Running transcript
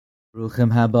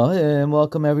Ruchim habayim.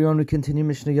 Welcome everyone. We continue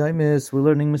Mishna Yomis. We're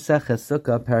learning Masechah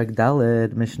Sukkah, Perek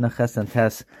Daled, Mishna Ches and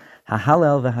Tes.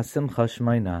 HaHalel v'Hasimcha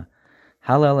Shmaina.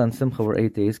 Halel and Simcha were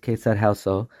 8 days. Ketzad how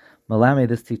so? Malame,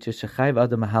 this teaches Shechayv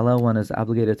Adam Halel. One is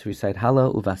obligated to recite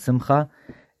Halel uvasimcha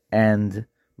and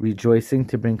rejoicing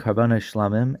to bring Karbana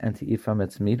Shlamim and to eat from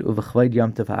its meat uvachvayd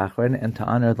Yom Tov Ha'achron and to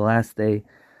honor the last day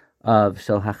of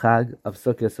Shel HaChag of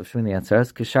Sukkot of Shmini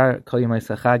Atzeres. Kishar Kol Yomai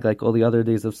Chag, like all the other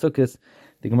days of Sukkot.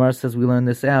 The Gemara says we learn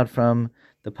this out from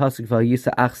the pasuk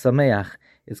Vayisa Ach Sameach.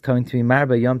 It's coming to be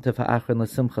Marba Yom Tov Ha'achron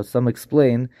L'Simcha. Some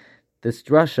explain this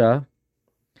drasha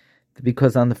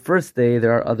because on the first day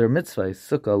there are other mitzvahs,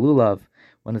 Sukkah, Lulav.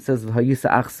 When it says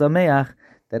Vayisa Ach Sameach,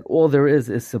 that all there is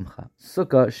Simcha.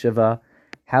 Sukkah Shiva.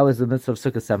 How is the mitzvah of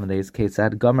Sukkah 7 days?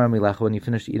 Ketzad Gamar Milach. When you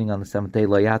finish eating on the 7th day,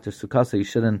 Lo Yater Sukkah, so you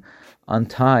shouldn't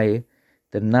untie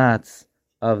the knots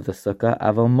of the Sukkah.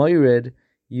 Aval Moirid,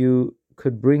 you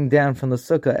could bring down from the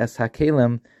Sukkah as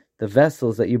hakelim, the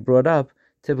vessels that you brought up.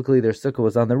 Typically their Sukkah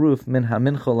was on the roof, mincha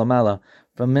lamala,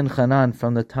 from minchanan,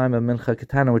 from the time of mincha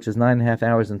katana, which is 9.5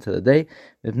 hours into the day,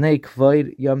 mivnei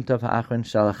kvoid yom tov ha'achron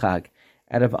shel ha'chag,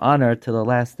 out of honor to the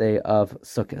last day of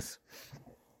Sukkot.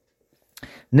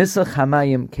 Nisach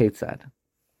hamayim ketzad.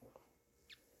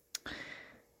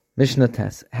 Mishna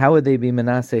tes. How would they be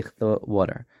menasech the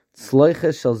water?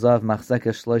 Tzloiches shel zav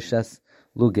machzekes shloishes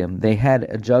lugim. They had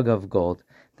a jug of gold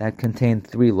that contained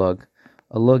 3 lug.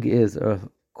 A lug is a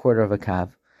quarter of a kav.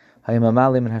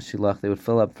 Hayamamalim and hashilach. They would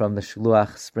fill up from the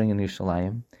Shiluach spring in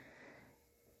Yerushalayim.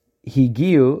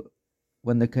 Higiu,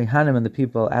 when the Kohanim and the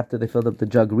people, after they filled up the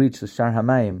jug, reached the Shar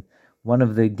Hamayim, one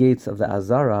of the gates of the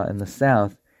Azara in the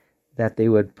south, that they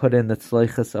would put in the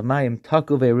tzloiches of mayim.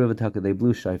 Taku ve'eruv taku. They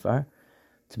blew shofar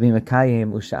to be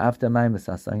mekayim usha'afta mayim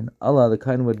esasayin. Allah, the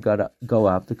kohen would go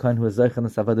up. The kohen who was zeich in the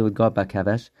savada would go up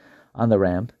bakavesh on the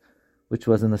ramp, which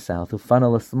was in the south.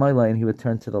 Ufanal l'smoila, and he would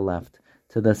turn to the left,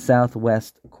 to the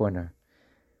southwest corner.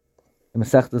 In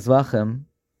Masechtas Zvachim,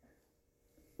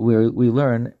 we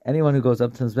learn anyone who goes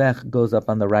up to the mizbeach goes up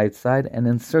on the right side and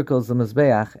encircles the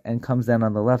mizbeach and comes down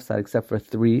on the left side, except for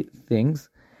 3 things.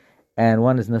 And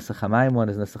one is Nesach Hamayim, one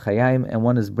is Nesach Hayayim, and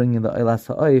one is bringing the Eilas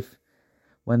Ha'oif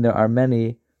when there are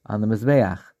many on the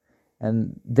Mizbeach.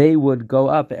 And they would go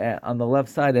up on the left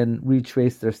side and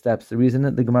retrace their steps. The reason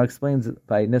that the Gemara explains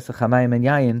by Nesach Hamayim and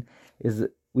Yayin is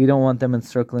we don't want them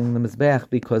encircling the Mizbeach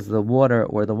because the water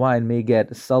or the wine may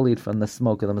get sullied from the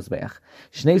smoke of the Mizbeach.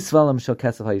 Shnei Svalim Shel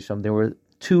Kesef HaYisham. There were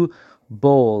 2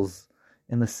 bowls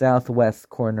in the southwest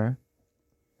corner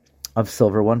of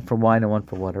silver, one for wine and one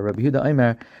for water. Rabbi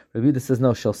Yehuda says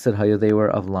no, shall sit hayu, they were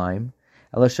of lime.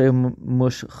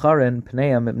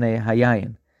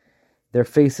 Their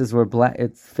faces were black.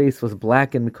 Its face was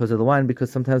blackened because of the wine,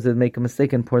 because sometimes they'd make a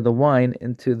mistake and pour the wine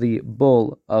into the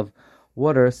bowl of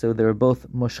water, so they were both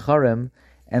mushcharim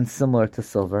and similar to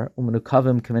silver. They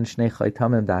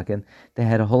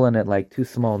had a hole in it like 2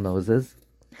 small noses.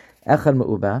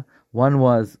 One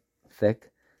was thick.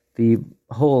 The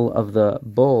hole of the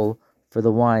bowl for the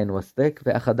wine was thick.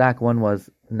 Ve'achadak, one was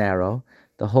narrow.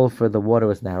 The hole for the water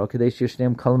was narrow.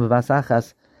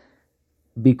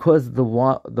 Because the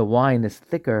wine is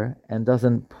thicker and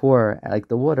doesn't pour like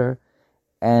the water,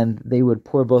 and they would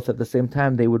pour both at the same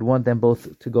time, they would want them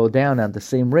both to go down at the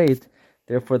same rate.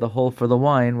 Therefore, the hole for the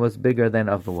wine was bigger than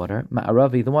of the water.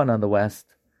 Ma'aravi, the one on the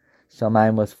west,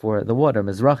 Shalmayim was for the water.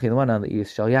 Mizrachi, the one on the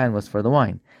east, Shalyayin was for the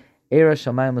wine. Era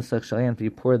Shalmayim l'sech Shalyayin, if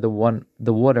you pour the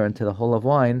water into the hole of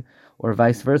wine, or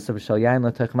vice versa, Shalyayin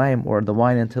l'tech mayim, or the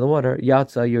wine into the water,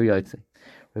 Yatza yur yotze.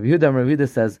 Rabbi Yehuda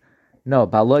says, no,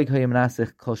 Ba'loig hayim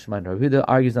nasich kol shemayin. Rabbi Yehuda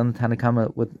argues on the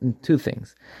Tanakama with 2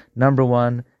 things. Number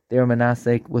 1, they were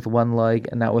menasek with 1 leg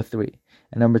and not with 3.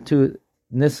 And number 2,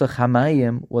 Nisach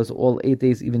Hamayim was all 8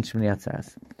 days, even Shmini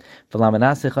Atzeres. To the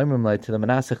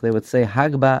menasech they would say,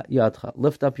 Hagba yadcha,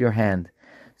 lift up your hand,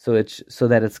 so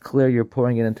that it's clear you're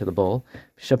pouring it into the bowl.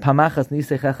 Because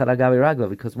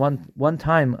one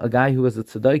time a guy who was a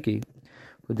tzedaki,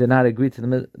 who did not agree to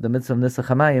the mitzvah of Nisach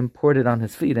Hamayim, poured it on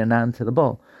his feet and not into the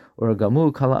bowl. Or a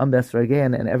gamu kala am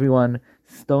esrogim, and everyone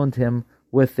stoned him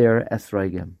with their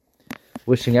esrogim.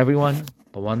 Wishing everyone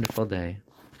a wonderful day.